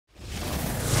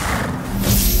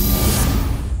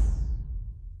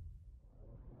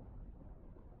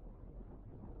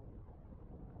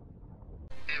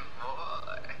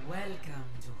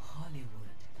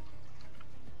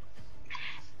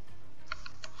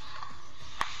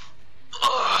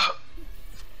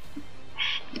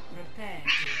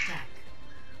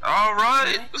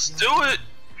Alright, let's do it.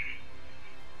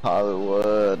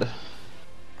 Hollywood.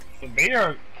 So they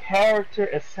are character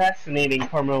assassinating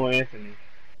Carmelo Anthony.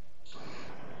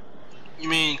 You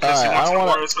mean because he wants the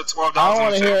Warriors for $12? I don't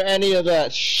want to hear any of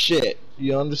that shit.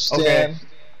 You understand?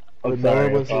 Okay. Never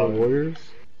went to the Warriors?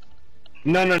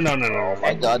 No. Oh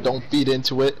my god, don't feed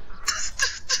into it.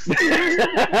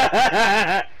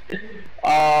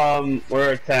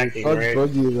 We're attacking, Fuck right?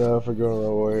 Boogie though for going to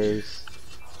the Warriors.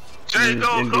 Jay,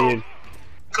 go,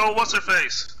 what's her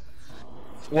face?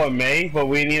 What, May? But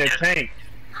we need a tank.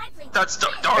 That's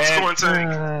Dark's going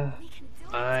tank.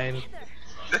 Fine.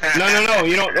 No,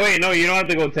 you don't, wait, no, you don't have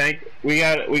to go tank. We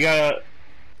need we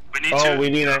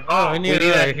need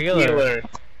a healer.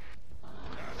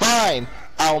 Fine,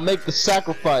 I'll make the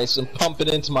sacrifice and pump it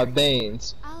into my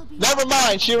veins. Never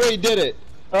mind, she already did it.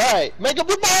 Alright, make up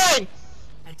your mind!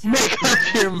 Make up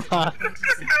your mind.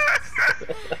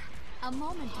 A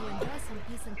moment to enjoy some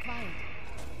peace and quiet.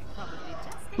 Probably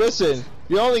just. Listen,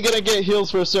 you're only gonna get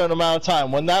heals for a certain amount of time.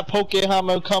 When that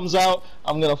Pokehama comes out,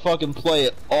 I'm gonna fucking play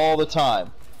it all the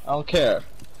time. I don't care.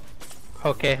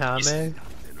 Pokehame?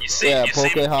 You seem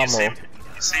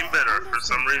bitter for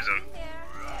some reason.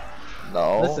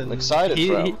 No, Listen, I'm excited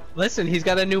for him. Listen, he's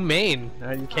got a new main.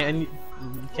 Can't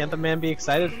the man be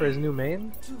excited for his new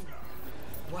main?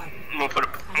 I'm gonna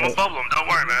bubble him. Don't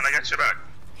worry, man. I got your back.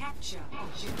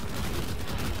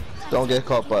 Don't get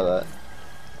caught by that.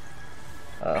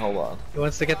 Alright, hold on. He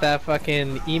wants to get that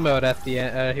fucking emote at the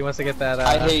end. He wants to get that.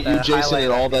 I hate you, Jason,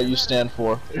 and all that you stand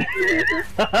for. Fucking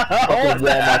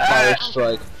Walmart Fire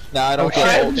Strike. Nah, I don't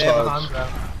get old charge.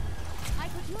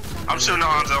 I'm shooting the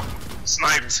Hanzo.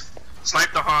 Sniped.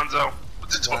 Sniped the Hanzo.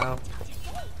 Wow.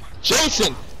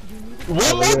 Jason!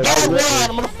 One more time around,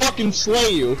 I'm gonna fucking slay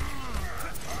you.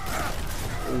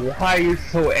 Why are you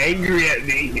so angry at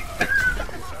me?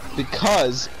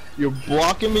 Because you're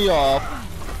blocking me off.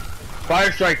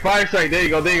 Fire strike, there you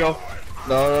go.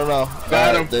 No.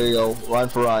 Got him. There you go. Ryan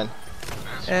for Ryan.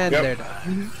 And they're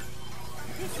done.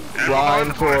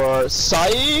 Ryan for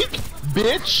Psych!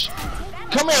 Bitch!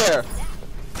 Come here!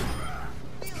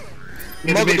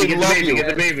 Get the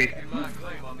baby.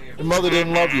 Your mother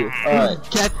didn't love you. Alright.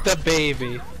 Get the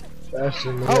baby.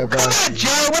 Bastion, Oh, come on,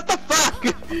 Joe! What the fuck?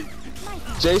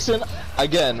 Jason,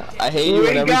 again, I hate you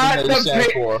and everything that you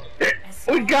stand for.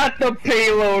 We got the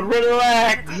payload,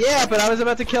 relax! Yeah, but I was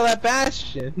about to kill that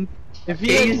Bastion. If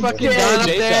he had fucking gone up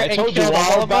Jason, there I and told you killed one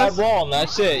all more of bad us... roll and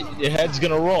that's it. Your head's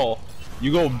gonna roll.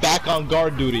 You go back on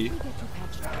guard duty.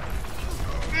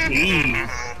 Jeez.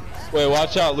 Wait,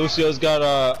 watch out. Lucio's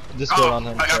got Discord on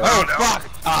him. Oh, fuck!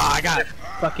 Ah, I got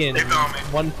fucking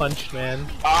one punch, man.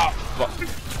 Oh, fuck.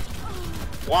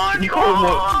 One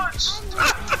punch!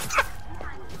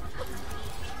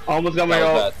 Almost got my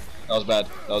ult. That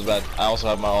was bad. I also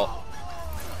have my ult.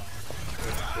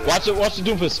 Watch the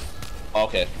Doomfist. Oh,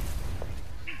 okay.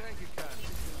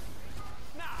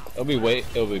 It'll be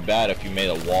bad if you made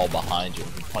a wall behind you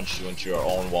and punched you into your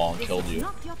own wall and killed you.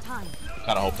 I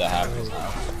kinda hope that happens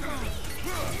now.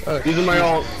 Using my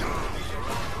ult.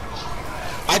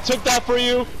 I took that for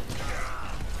you!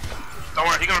 Don't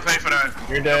worry, he's gonna pay for that.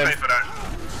 You're dead. Pay for that.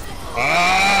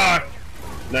 Ah!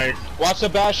 Nice. Watch the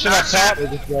Bastion up top.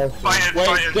 Fight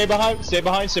Wait, it. stay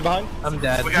behind. I'm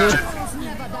dead. We got it.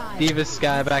 Divas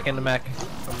guy back in the mech.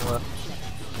 From the left.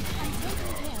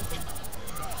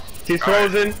 She's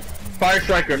frozen. Fire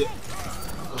striker.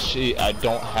 I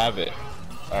don't have it.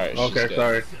 Alright, okay,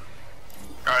 sorry.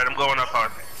 Alright, I'm going up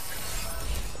hard.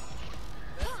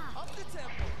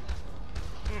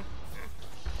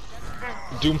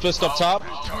 Doomfist up top.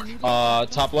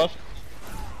 Top left.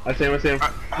 I see him. I'm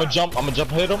gonna jump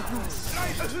hit him.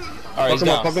 Alright, he's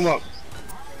down. Fuck him up.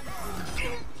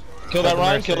 Kill that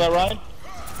Ryan.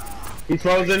 He's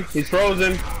frozen.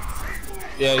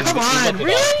 Yeah, Come on,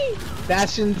 really?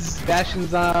 Bastion's by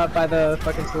the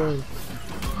fucking saloon.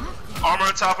 Armor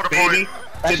on top of the point.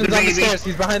 Bastion's on the stairs.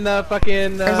 He's behind the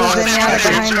fucking. Zen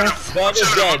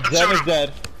is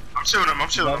dead. I'm shooting him.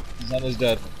 Zen is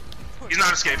dead. He's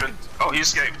not escaping. Oh, he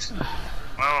escaped.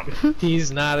 Well,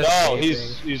 he's not escaping. No,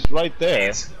 he's right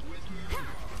there.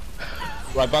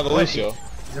 Right by the Lucio.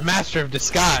 He's a master of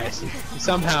disguise. He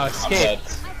somehow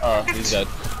escaped. Oh, he's dead.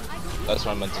 That's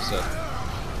what I meant to say.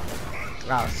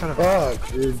 Wow, son of a...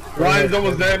 Fuck, dude. Ryan's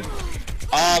almost dead.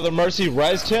 The Mercy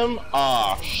rezzed him?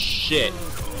 Ah, shit.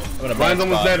 Ryan's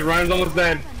almost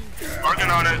dead. working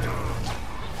on it.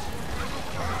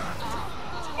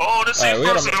 Oh, this seems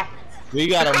personal. We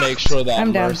gotta make sure that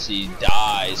Mercy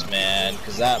dies, man.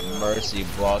 Cause that Mercy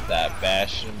brought that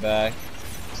Bastion back.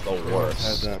 It's the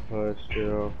worst. Had that push,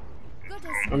 Joe.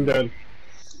 I'm dead.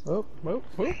 Oh.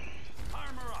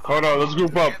 Hold on, let's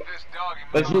group up.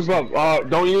 Let's group up.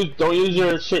 Don't use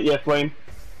your shit yet, Flame.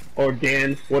 Or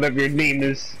Dan, whatever your name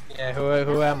is. Yeah,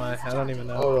 who am I? I don't even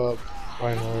know. Hold up.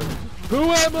 Finally. Who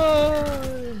am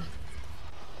I?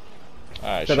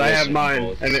 Alright, Because I have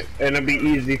mine, and it'll be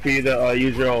easy for you to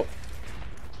use your ult.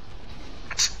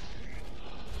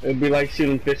 It'd be like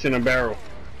shooting fish in a barrel.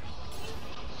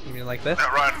 You mean like this?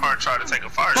 That Reinhardt tried to take a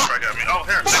fire strike at me. Oh,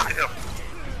 here, take the hill.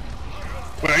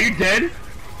 Wait, are you dead?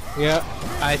 Yeah.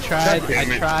 I tried. God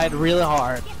damn I it. tried really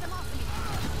hard,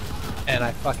 and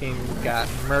I fucking got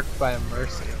murked by a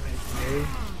Mercy. Okay? In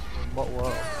what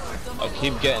world? I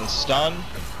keep getting stunned.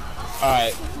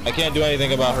 Alright, I can't do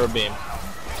anything about her beam.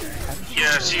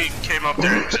 Yeah, she came up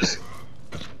there and just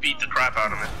beat the crap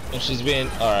out of me. And she's being...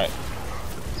 Alright.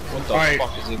 What the Alright.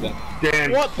 fuck is he then?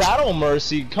 Dan. What battle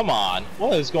mercy? Come on.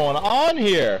 What is going on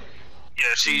here? Yeah,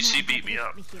 she beat me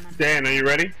up. Dan, are you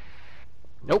ready?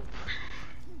 Nope.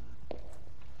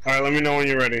 Alright, let me know when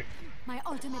you're ready. My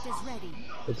ultimate is ready.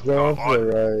 It's going to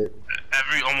the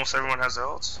right. Almost everyone has their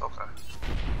ults? Okay.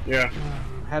 Yeah.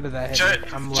 How did that hit Jay, me?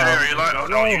 I'm low. Jay, are you like, oh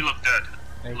no, you look dead.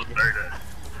 Thank You look you. very dead.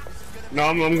 No,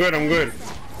 I'm good, I'm good.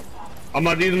 I'm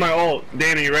about to use my ult.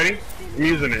 Dan, are you ready? I'm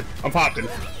using it. I'm popping.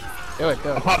 Do it, do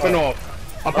it. I'm popping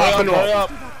off. I'm Hurry up, popping hurry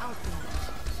off. up.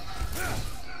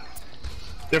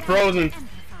 They're frozen.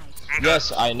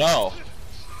 Yes, I know.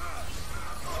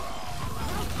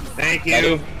 Thank I you.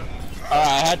 do. Alright,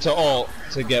 I had to ult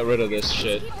to get rid of this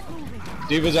shit.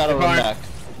 Diva's out of her Fine. neck.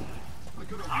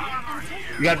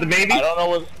 You got the baby? I don't know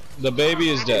what... The baby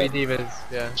is dead. Divas,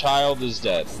 yeah. Child is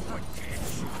dead.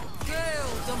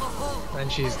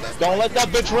 And she's dead. Don't let that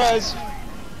bitch res!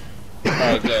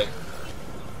 Alright, good.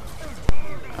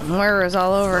 Moira is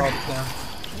all over. Oh, down.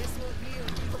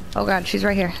 Oh god, she's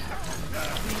right here.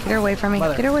 Get her away from me.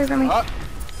 Mother. Get her away from me. Oh.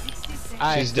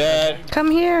 She's dead.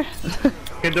 Come here.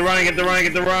 Get the Ryan, get the Ryan,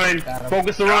 get the Ryan. Got him.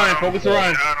 Focus the Ryan, focus the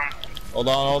Ryan. Got him. Hold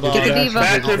on, hold on. Get the diva.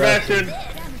 Bastard, bastard.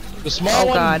 The small Oh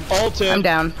one god. ulted. I'm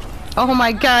down. Oh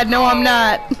my god, no I'm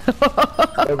not.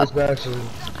 That was bashing.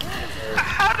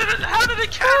 How did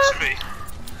it catch me?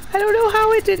 I don't know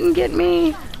how it didn't get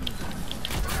me.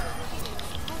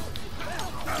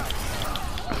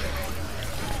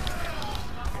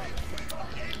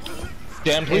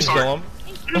 Dan, please kill him.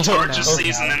 George is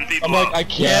seasoning people I'm like, up.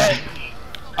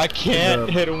 I can't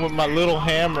hit him with my little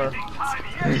hammer.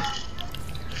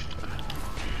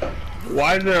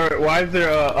 Why is there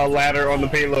a ladder on the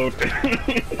payload?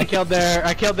 I killed their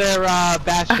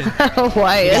Bastion.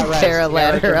 Why You is got res. there a You got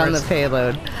ladder res. on the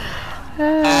payload?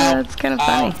 Ow, That's kind of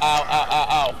funny.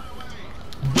 Ow.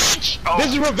 Bitch! Oh, This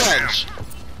is revenge!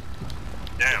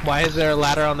 Damn. Why is there a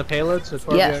ladder on the payload so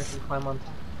Torbjorn Yes. can climb on?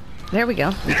 There we go.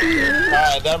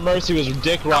 Alright, that Mercy was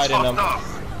dick riding him.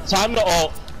 Time to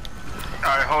ult.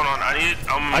 Alright, hold on.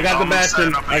 I got the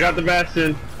Bastion. I got the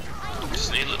Bastion.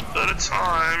 Just need a little bit of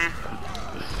time.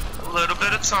 A little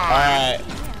bit of time. Alright.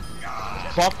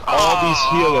 Fuck all these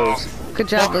healers. Good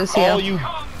job, Fuck Lucio. all you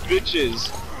bitches.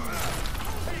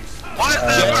 Why is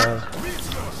there?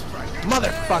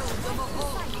 Motherfucker.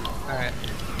 Alright.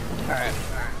 Alright.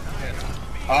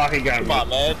 Oh, he got Come me. on,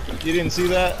 man. You didn't see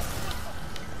that?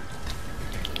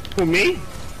 Who, me?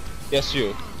 Yes,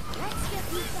 you.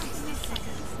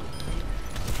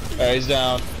 Alright, he's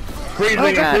down. Freezing,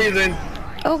 Oh, God. I'm freezing.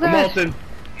 Oh I'm god. ulting.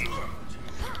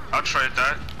 I'll trade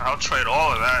that. I'll trade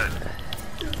all of that.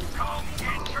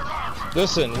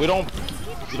 Listen, we don't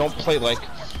play like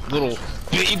little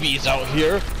babies out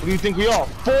here. What do you think we are?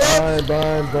 Four?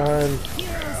 Behind.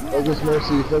 Focus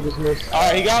Mercy, focus Mercy.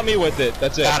 Alright, he got me with it.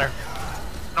 That's it. Got her.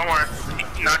 Don't worry.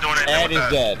 He's not doing anything And with he's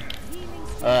that. dead.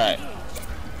 Alright.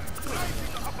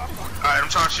 Alright, I'm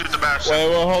trying to shoot the Bastion.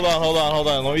 Wait, hold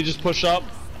on. Let me just push up.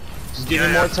 Just give me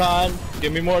Yeah. more time.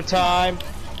 Give me more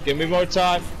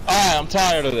time. Alright, I'm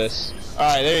tired of this.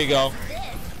 Alright, there you go.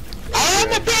 I'm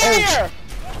the barrier!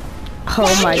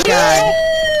 Oh my god.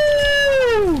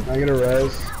 I'm gonna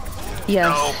res. Yes.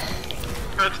 No.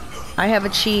 Good. I have a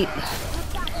cheat.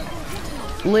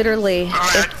 Literally,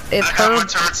 Alright, if I got my her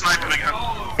turret sniping again.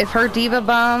 if her diva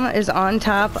bomb is on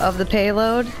top of the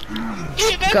payload,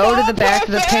 go to the back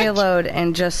of the payload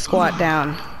and just squat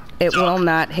down. It will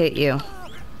not hit you.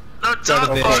 The duck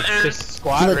button. Just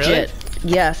squat, Legit.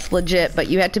 Yes, legit. But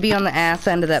you have to be on the ass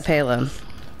end of that payload.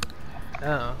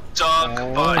 Really? Oh. Duck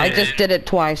button. I just did it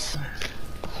twice.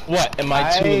 What? Am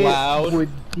I too loud? Would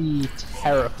be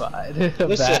terrified of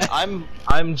Listen, that.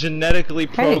 I'm genetically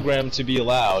programmed to be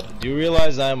loud. Do you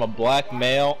realize I am a black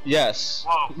male? Yes.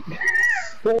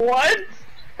 Whoa. What?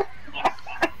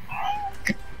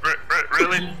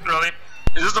 Really?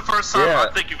 Is this the first time Yeah.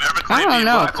 I think you've ever I claimed don't being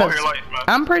know, black all 'cause your life, man?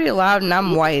 I'm pretty loud and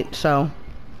I'm white, so.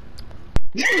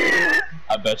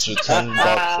 I bet you $10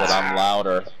 that I'm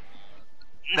louder.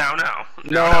 No,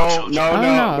 No, we're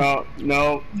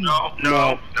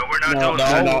not doing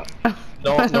that.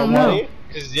 No money?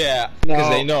 Cause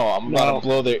they know I'm about to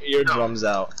blow their eardrums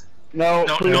out. No,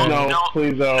 please no,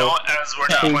 please no. No, as we're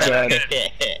not playing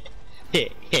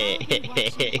it.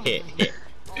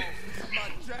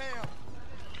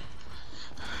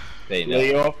 They know.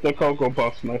 Lay off the Cocoa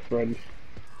Puffs, my friend.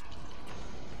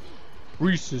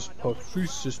 Reese's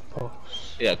Puffs.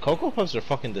 Yeah, Cocoa Puffs are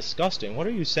fucking disgusting. What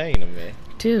are you saying to me?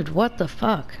 Dude, what the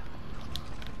fuck?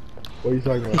 What are you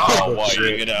talking about? Oh, what,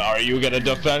 are you gonna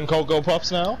defend Cocoa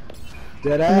Puffs now?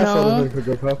 Dead ass No. other than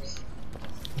Cocoa Puffs.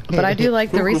 But I do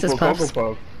like the Reese's Puffs.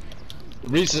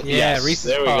 Reese's, Yeah, yes, Reese's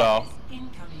there we Puffs. go.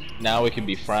 Now we can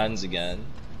be friends again.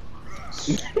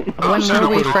 When were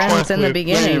we friends in the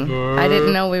beginning? I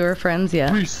didn't know we were friends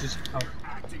yet. Reese's Puffs.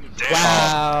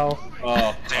 Wow.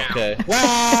 Oh, okay.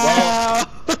 Wow.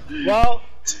 Well,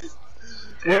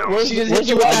 She just hit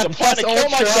you with that I'm trying to kill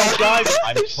myself, guys.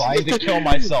 I'm trying to kill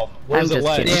myself. Where's the just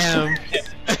leg? Damn.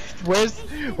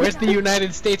 Where's the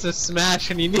United States of Smash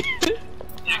when you need it?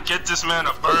 You get this man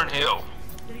a burn hill.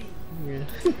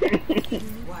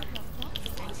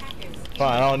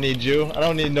 Fine, I don't need you. I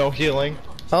don't need no healing.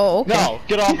 Oh, okay. No,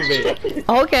 get off of me.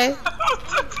 Okay.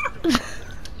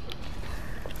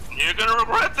 You're gonna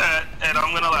regret that, and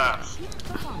I'm gonna laugh.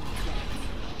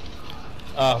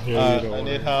 Oh, Yeah, you I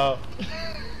need help.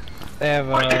 They have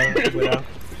Widow.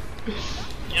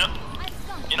 Yep.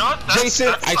 You know what? That's, Jason,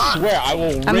 that's I fine. swear, I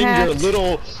will I'm wring your hacked.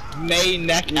 little May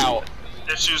neck out.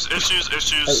 Issues.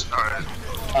 Alright.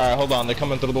 Alright, hold on. They're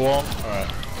coming through the wall. Alright.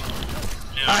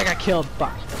 I got killed.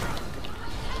 Fuck.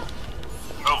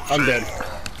 Oh, I'm shit. dead.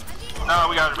 No,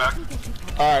 we got it back.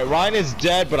 Alright, Ryan is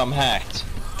dead, but I'm hacked.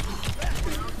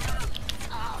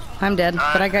 I'm dead,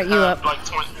 but I got you up. Like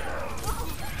 20. Okay,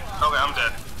 I'm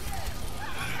dead.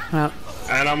 Oh.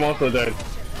 And I'm also dead.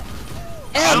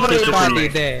 Everybody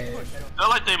dead. I feel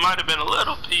like they might have been a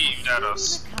little peeved at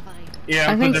us. Yeah,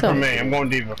 I I'm think different so. me. I'm going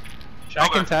Diva. Should I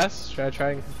Okay. contest? Should I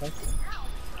try and contest?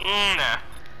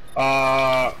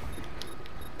 Nah.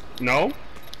 No?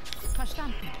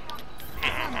 Verstanden.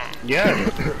 Yeah.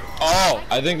 Oh,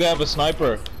 I think they have a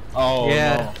sniper. Oh,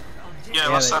 Yeah. Yeah, Yeah,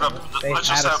 let's set up. they Let's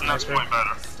just had a have next sniper. point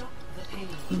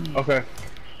better. Okay.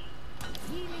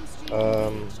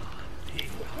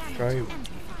 Try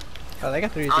Oh, they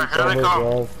got 3 Alright, here they Summer's come.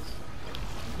 well.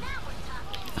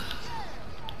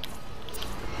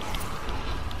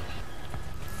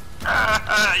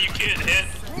 You can't hit.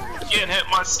 You can't hit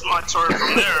my turret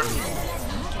from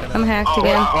there. I'm hacked Oh,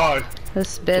 again. wow. Oh,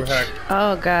 This bitch. hacked.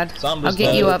 Oh god. Sombra's I'll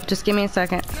get you dead. up. Just give me a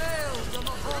second.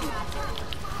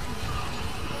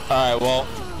 Alright, well,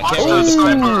 I Watch can't the really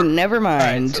defend. sniper. Ooh, never Alright,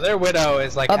 mind. so their Widow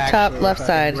is like Up top, actually left fucking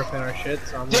side. ripping our shit,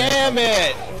 so I'm gonna- Damn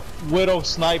it! Widow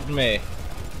sniped me.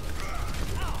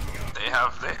 They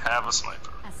have a sniper.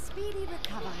 A speedy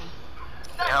recovery.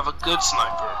 They have a good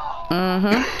sniper,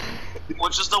 Mm-hmm.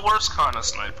 which is the worst kind of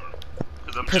sniper.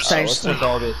 'Cause I'm just- Precise. Let's take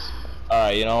all this.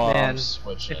 Alright, you know what? Man, I'm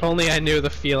switching. if only I knew the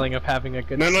feeling of having a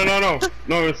good no.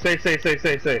 No, stay.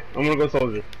 I'm gonna go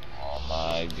soldier. Oh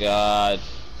my god.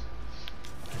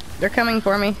 They're coming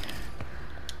for me.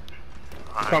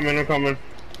 I'm coming.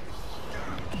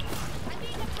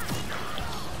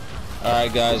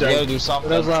 Alright, guys, we Okay. gotta do something.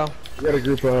 Widow's low. You gotta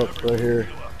group up right here.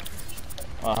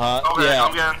 Uh-huh, Okay, yeah.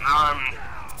 I'm getting.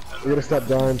 You gotta stop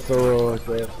dying solo like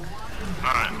that.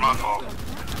 Alright, my fault.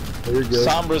 Oh, you're good.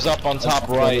 Sombra's up on top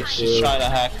right. She's trying to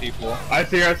hack people. I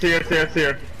see her.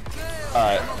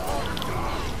 Alright.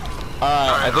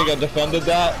 Alright, I think I defended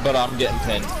that, but I'm getting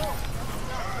pinned.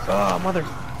 Oh, mother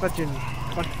fucking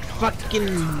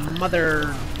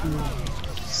mother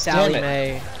Sally Damn it.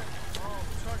 Mae.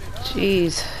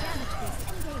 Jeez.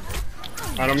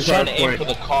 And I'm I was trying to aim point. for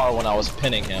the car when I was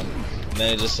pinning him. And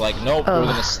then it's just like, nope, we're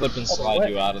gonna slip and slide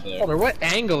you out of there. Hold on, what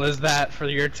angle is that for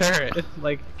your turret?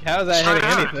 Like, how is that Straight hitting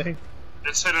at. anything?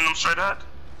 It's hitting them straight at.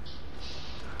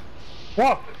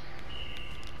 Fuck.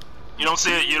 You don't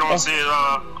see it. You don't see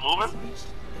it moving.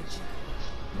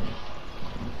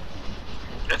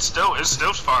 It's still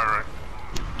firing.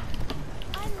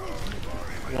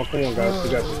 Well, come on, guys. We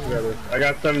got this together. I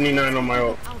got 79 on my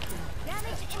ult.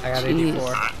 I got Jeez.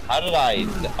 84. How did I...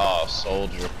 Oh,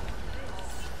 soldier.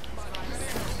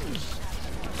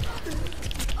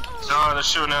 No, they're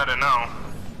shooting at it now.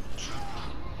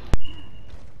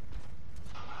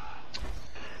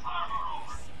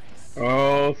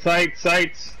 Oh,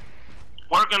 sights.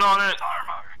 Working on it.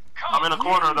 I'm in a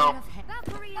corner though.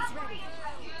 Valkyrie is ready.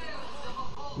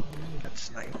 Got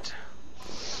sniped.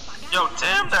 Yo,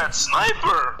 damn that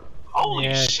sniper! Holy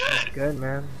Yeah, shit! she's good,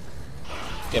 man.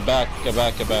 Get back, get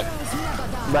back, get back.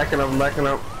 Backing up, I'm backing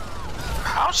up.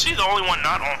 How's she the only one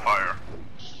not on fire?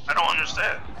 I don't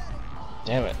understand.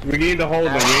 Damn it. We need to hold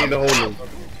him, we need to hold him.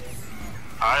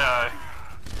 Aye.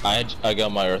 I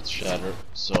got my earth shattered,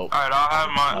 so. Alright, I'll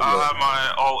have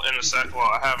my ult in a sec. Well,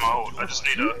 I have my ult. I just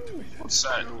need a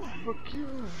set. Fuck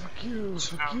you.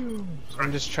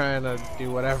 I'm just trying to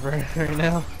do whatever right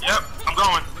now. Yep, I'm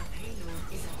going.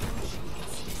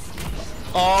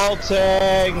 All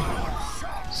tag.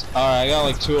 Alright, I got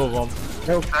like 2 of them.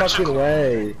 No fucking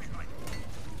way.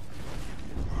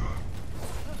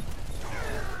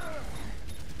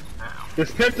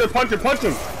 Just punch him, punch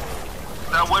him!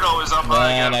 That Widow is up high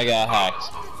Man, again. I got hacked.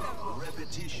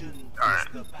 Alright.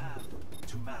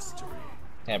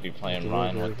 Can't be playing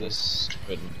Ryan with this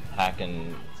stupid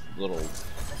hacking little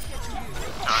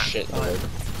shit. Wait.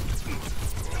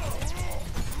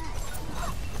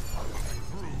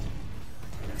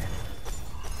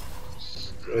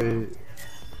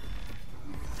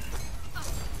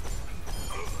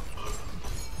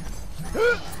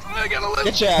 I gotta live.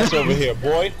 Get your ass over here,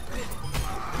 boy.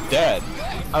 Dead.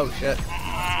 Oh shit.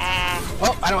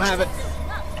 Oh, I don't have it.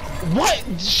 What?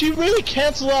 Did she really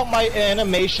cancel out my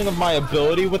animation of my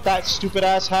ability with that stupid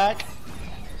ass hack?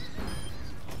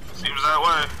 Seems that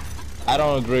way. I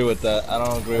don't agree with that. I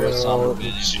don't agree with some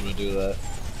being able to do that.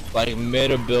 Like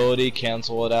mid ability,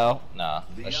 cancel it out. Nah,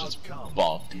 that's just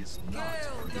bunk.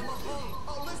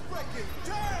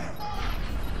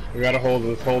 We gotta hold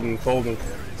him, hold him, hold him.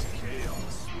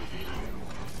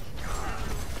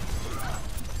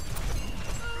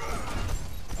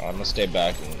 I'm gonna stay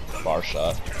back and bar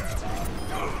shot.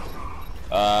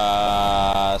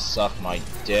 Suck my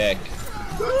dick.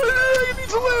 I need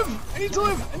to live! I need to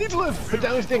live! I need to live! Put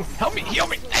down this thing! Help me! Heal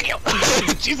me! Thank you!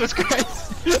 Jesus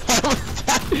Christ!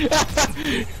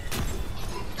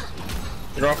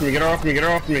 Get off me, get off me, get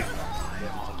off me!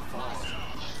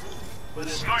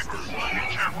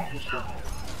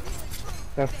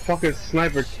 That fucking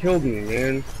sniper killed me,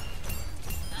 man.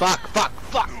 Fuck! Fuck!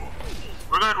 Fuck!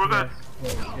 We're good, we're good.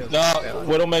 No,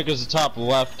 Widowmaker's the top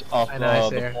left off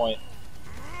the point.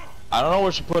 I don't know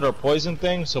where she put her poison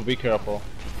thing, so be careful.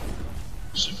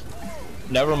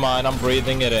 Never mind, I'm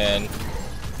breathing it in.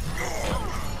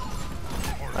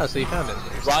 Oh, so you found it.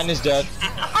 Ryan is dead.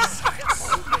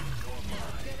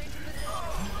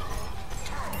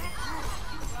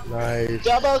 Nice.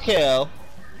 Double kill.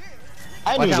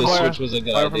 I knew this switch was a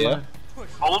good idea.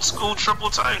 Old school triple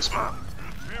tanks, man.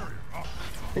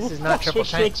 This is not triple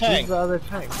tank. This is the other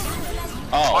tank.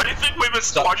 Oh. Why do you think why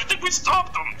do you think we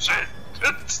stopped them? Shit.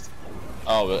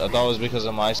 Oh, I thought it was because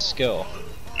of my skill.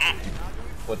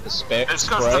 With the spray It's and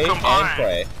because the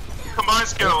pray. combined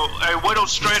skill, a Widow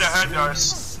straight ahead,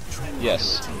 guys.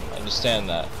 Yes, I understand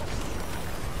that.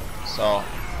 So,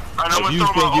 And I'm if gonna you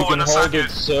throw think my you ult can in a hold second.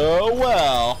 it so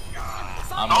well,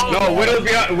 I'm No, Widow's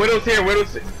behind, Widow's here,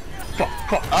 Widow's here. Fuck.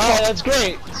 Alright, that's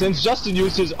great. Since Justin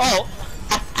used his ult,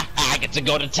 I get to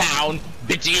go to town,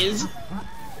 bitches.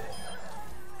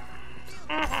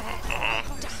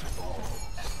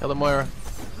 Hello, Moira.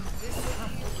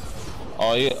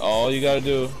 All you gotta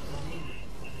do.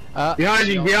 Behind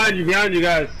you guys.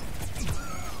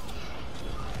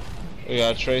 We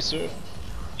got a tracer.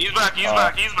 He's back, he's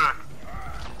back, he's back.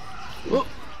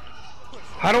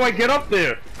 How do I get up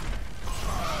there?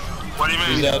 What do you mean?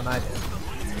 He's dead.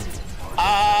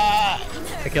 I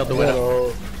killed the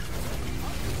Widow.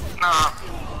 Nah,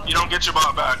 you don't get your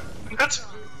bot back.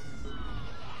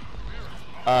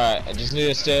 Alright, I just need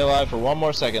to stay alive for one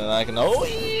more second and I can. Oh,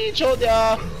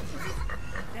 chodia!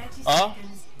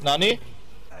 Nani?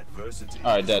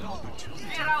 Alright, dead.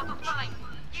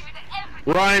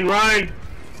 Ryan!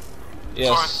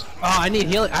 Yes. Oh, I need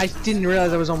healing. I didn't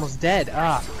realize I was almost dead.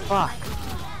 Ah, fuck.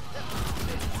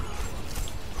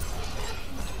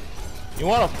 You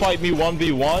wanna fight me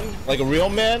 1v1? Like a real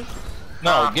man?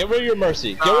 No, get rid of your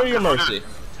mercy. Get rid of your mercy.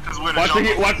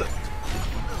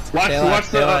 Watch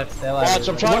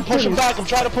I'm trying to push him back. I'm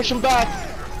trying to push him back.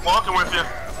 Walking with you.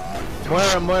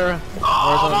 Moira.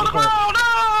 Oh,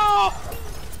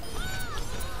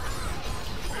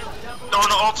 no! No,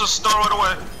 Altus, throw it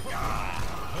away.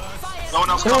 No one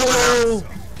else comes in here.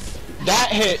 That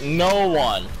hit no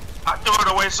one. I threw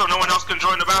it away so no one else can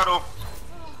join the battle.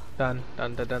 Done.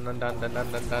 Everybody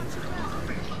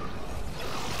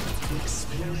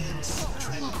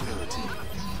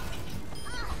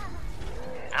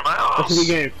else. That's a good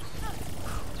game.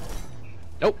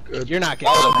 Nope, you're not That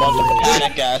was getting a bunch of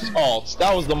panic ass ults.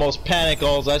 That was the most panic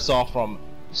ults I saw from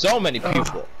so many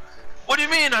people. What do you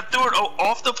mean? I threw it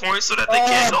off the point so that they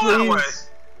can't go that way.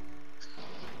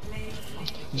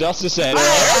 Justin said,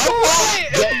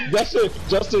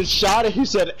 Justin shot it, he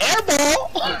said, airball!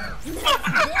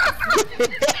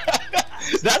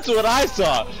 That's what I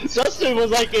saw. Justin was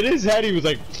like, in his head, he was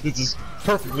like, this is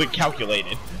perfectly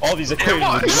calculated. All these equations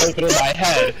were going through my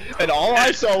head, and all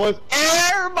I saw was,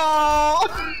 airball!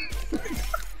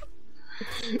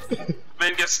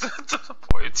 Man gets to the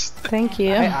points. Thank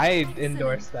you. I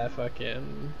endorse that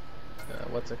fucking,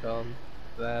 what's it called?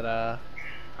 That,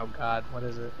 oh god, what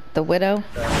is it? The widow.